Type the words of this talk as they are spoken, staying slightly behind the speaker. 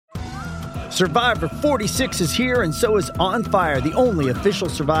Survivor 46 is here, and so is On Fire, the only official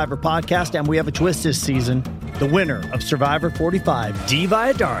Survivor podcast, and we have a twist this season. The winner of Survivor 45, Dee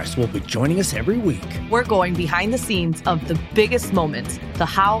Valladares, will be joining us every week. We're going behind the scenes of the biggest moments, the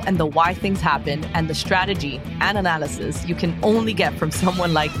how and the why things happen, and the strategy and analysis you can only get from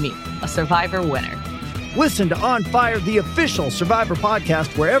someone like me, a Survivor winner. Listen to On Fire, the official Survivor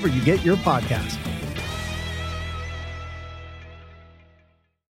podcast, wherever you get your podcast.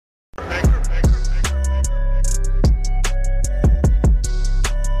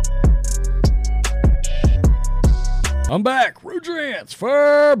 I'm back, Rudrance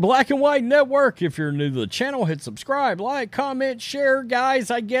for Black and White Network. If you're new to the channel, hit subscribe, like, comment, share. Guys,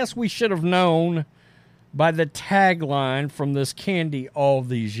 I guess we should have known by the tagline from this candy all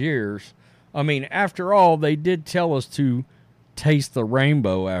these years. I mean, after all, they did tell us to taste the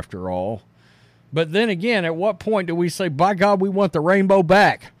rainbow after all. But then again, at what point do we say, by God, we want the rainbow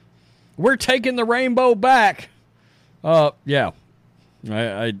back? We're taking the rainbow back. Yeah.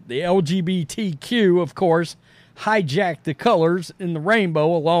 The LGBTQ, of course, hijacked the colors in the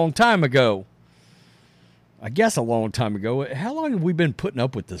rainbow a long time ago. I guess a long time ago. How long have we been putting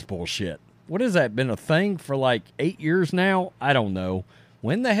up with this bullshit? What has that been a thing for like 8 years now? I don't know.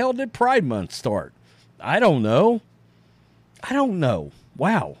 When the hell did Pride Month start? I don't know.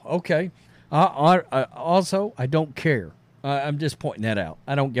 Wow. Okay. Also, I don't care. I'm just pointing that out.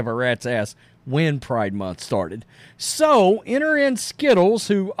 I don't give a rat's ass when Pride Month started. So, enter in Skittles,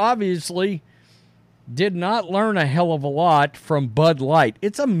 who obviously did not learn a hell of a lot from Bud Light.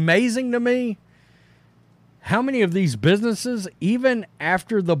 It's amazing to me how many of these businesses, even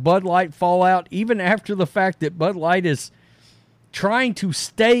after the Bud Light fallout, even after the fact that Bud Light is trying to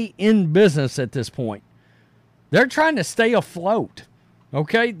stay in business at this point, they're trying to stay afloat.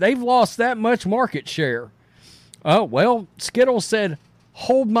 Okay? They've lost that much market share. Oh, well, Skittles said,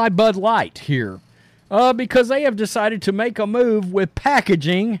 hold my Bud Light here. Because they have decided to make a move with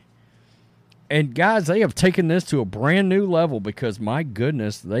packaging. And guys, they have taken this to a brand new level because, my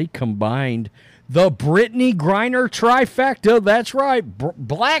goodness, they combined the Brittany Griner trifecta, that's right,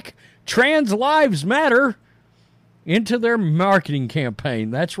 Black Trans Lives Matter, into their marketing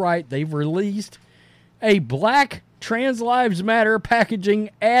campaign. That's right, they've released a Black Trans Lives Matter packaging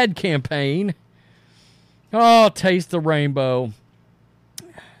ad campaign. Oh, taste the rainbow.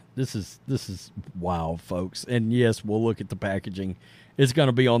 This is wild, folks. And yes, we'll look at the packaging. It's going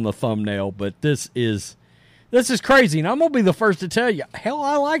to be on the thumbnail, but this is crazy. And I'm going to be the first to tell you, hell,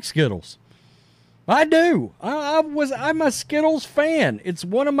 I like Skittles. I do. I'm a Skittles fan. It's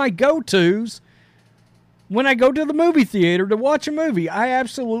one of my go-tos when I go to the movie theater to watch a movie. I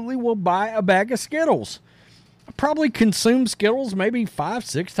absolutely will buy a bag of Skittles. I probably consume Skittles maybe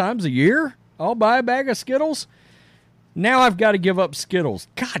 5-6 times a year. I'll buy a bag of Skittles. Now I've got to give up Skittles.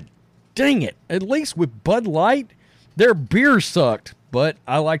 God dang it. At least with Bud Light, their beer sucked. But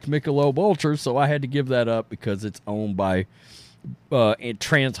I liked Michelob Ultra, so I had to give that up because it's owned by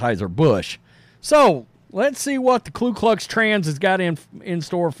Anheuser-Busch. So, let's see what the Ku Klux Trans has got in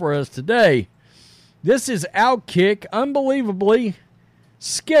store for us today. This is Outkick, unbelievably,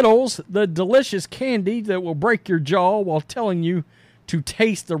 Skittles, the delicious candy that will break your jaw while telling you to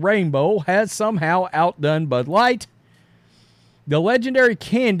taste the rainbow, has somehow outdone Bud Light. The legendary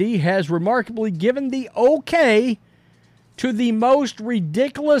candy has remarkably given the okay to the most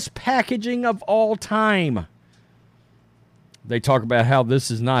ridiculous packaging of all time. They talk about how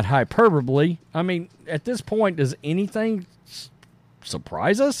this is not hyperbole. I mean, at this point, does anything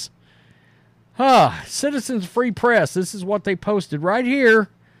surprise us? Citizens Free Press. This is what they posted right here.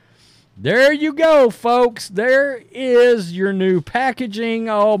 There you go, folks. There is your new packaging.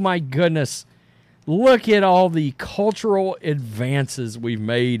 Oh, my goodness. Look at all the cultural advances we've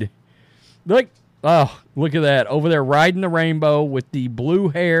made. Look at that. Over there riding the rainbow with the blue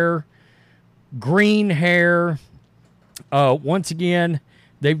hair, green hair. Once again,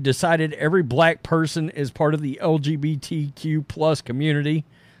 they've decided every black person is part of the LGBTQ plus community.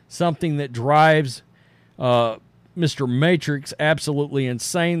 Something that drives Mr. Matrix absolutely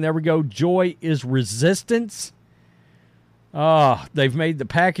insane. There we go. Joy is resistance. They've made the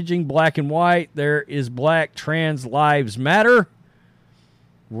packaging black and white. There is Black Trans Lives Matter.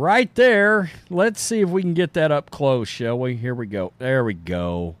 Right there. Let's see if we can get that up close, shall we? Here we go. There we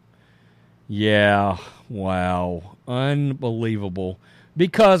go. Yeah. Wow. Unbelievable.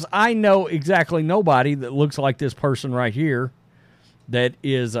 Because I know exactly nobody that looks like this person right here. That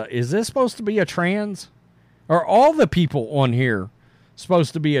is this supposed to be a trans? Are all the people on here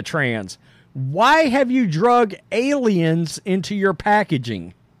supposed to be a trans? Why have you drug aliens into your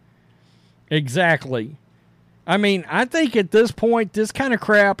packaging? Exactly. I mean, I think at this point, this kind of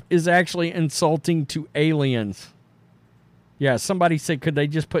crap is actually insulting to aliens. Yeah, somebody said, could they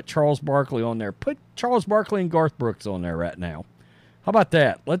just put Charles Barkley on there? Put Charles Barkley and Garth Brooks on there right now. How about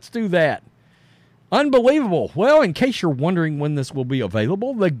that? Let's do that. Unbelievable. Well, in case you're wondering when this will be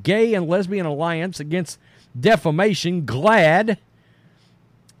available, the Gay and Lesbian Alliance Against Defamation, GLAAD,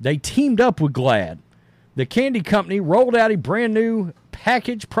 they teamed up with GLAAD. The candy company rolled out a brand new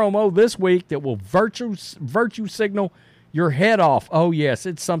package promo this week that will virtue signal your head off. Oh, yes,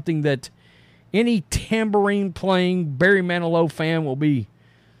 it's something that any tambourine-playing Barry Manilow fan will be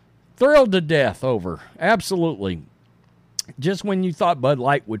thrilled to death over. Absolutely. Just when you thought Bud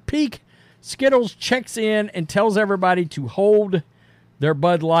Light would peak, Skittles checks in and tells everybody to hold their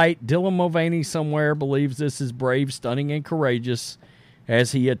Bud Light. Dylan Mulvaney somewhere believes this is brave, stunning, and courageous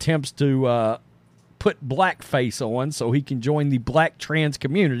as he attempts to put blackface on so he can join the black trans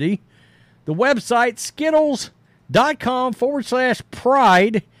community. The website,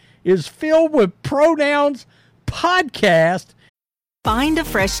 skittles.com/pride, is filled with pronouns podcast. Find a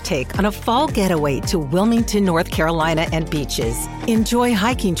fresh take on a fall getaway to Wilmington, North Carolina and beaches. Enjoy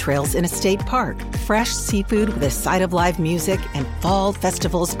hiking trails in a state park, fresh seafood with a side of live music, and fall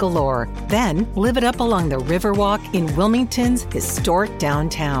festivals galore. Then live it up along the Riverwalk in Wilmington's historic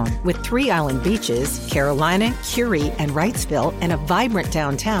downtown. With 3 island beaches, Carolina, Curie, and Wrightsville, and a vibrant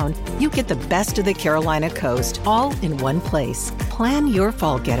downtown, you get the best of the Carolina coast, all in one place. Plan your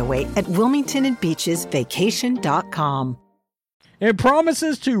fall getaway at WilmingtonandBeachesVacation.com. It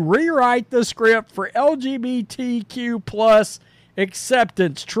promises to rewrite the script for LGBTQ plus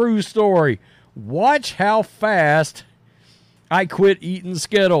acceptance. True story. Watch how fast I quit eating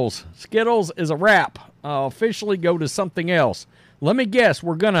Skittles. Skittles is a wrap. I'll officially go to something else. Let me guess.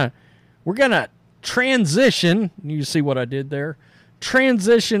 We're gonna transition. You see what I did there?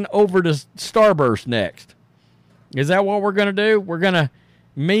 Transition over to Starburst next. Is that what we're gonna do?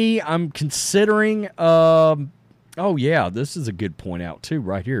 I'm considering. Oh, yeah, this is a good point out, too,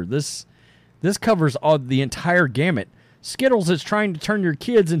 right here. This covers the entire gamut. Skittles is trying to turn your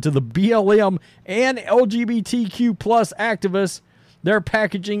kids into the BLM and LGBTQ plus activists. Their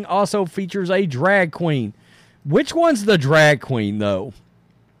packaging also features a drag queen. Which one's the drag queen, though?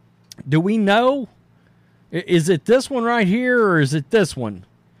 Do we know? Is it this one right here, or is it this one?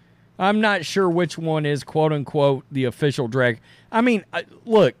 I'm not sure which one is, quote-unquote, the official drag. I mean,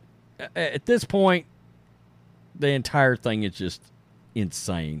 look, at this point, the entire thing is just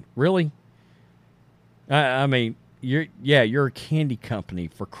insane. Really? I mean, you're a candy company,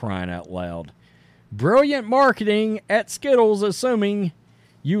 for crying out loud. Brilliant marketing at Skittles, assuming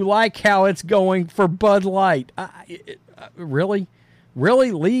you like how it's going for Bud Light. Really?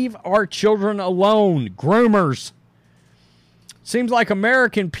 Really? Leave our children alone. Groomers. Seems like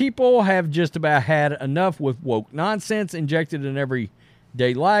American people have just about had enough with woke nonsense injected in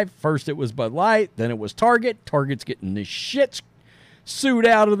everyday life. First it was Bud Light, then it was Target. Target's getting the shit sued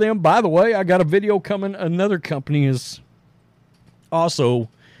out of them. By the way, I got a video coming. Another company is also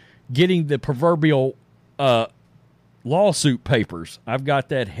getting the proverbial lawsuit papers. I've got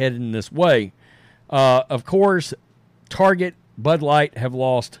that heading this way. Of course, Target, Bud Light have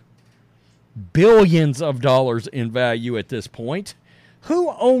lost billions of dollars in value at this point.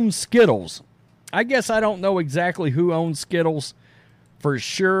 Who owns Skittles? I guess I don't know exactly who owns Skittles for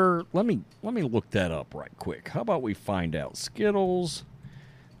sure. Let me look that up right quick. How about we find out? Skittles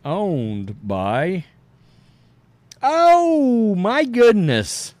owned by... Oh, my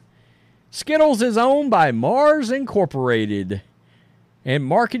goodness. Skittles is owned by Mars Incorporated and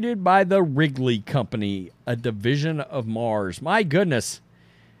marketed by the Wrigley Company, a division of Mars. My goodness.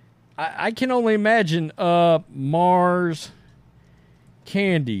 I can only imagine Mars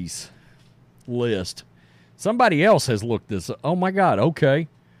candies list. Somebody else has looked this up. Oh, my God. Okay.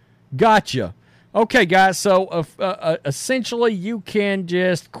 Gotcha. Okay, guys. So, essentially, you can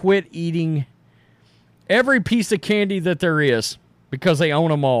just quit eating every piece of candy that there is because they own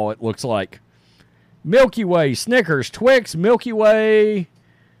them all, it looks like. Milky Way, Snickers, Twix, Milky Way.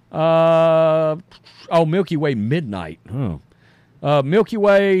 Milky Way Midnight. Milky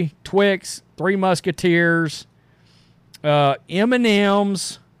Way, Twix, Three Musketeers,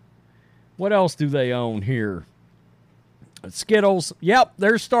 M&M's. What else do they own here? Skittles. Yep,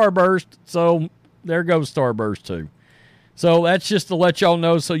 there's Starburst. So there goes Starburst too. So that's just to let y'all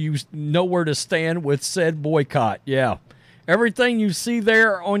know so you know where to stand with said boycott. Yeah. Everything you see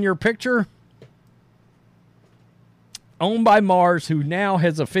there on your picture, owned by Mars, who now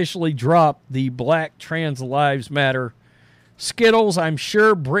has officially dropped the Black Trans Lives Matter. Skittles, I'm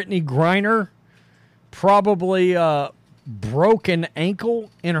sure Brittany Griner probably broke an ankle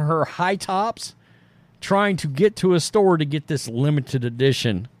in her high tops trying to get to a store to get this limited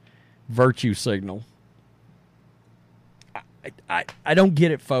edition virtue signal. I don't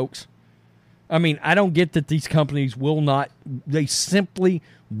get it, folks. I mean, I don't get that these companies they simply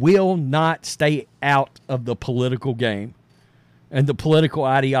will not stay out of the political game and the political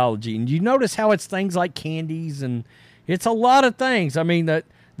ideology. And you notice how it's things like candies, and it's a lot of things. I mean,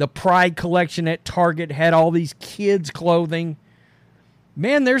 the Pride collection at Target had all these kids' clothing.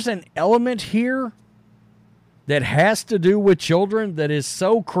 Man, there's an element here that has to do with children that is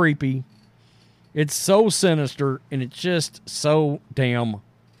so creepy. It's so sinister, and it's just so damn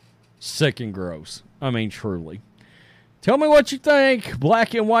sick and gross. I mean, truly. Tell me what you think.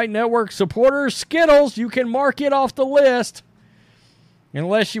 Black and White Network supporters, Skittles, you can mark it off the list.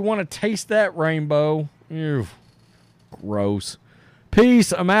 Unless you want to taste that rainbow. Ew. Gross.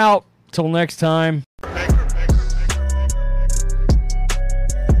 Peace. I'm out. Till next time.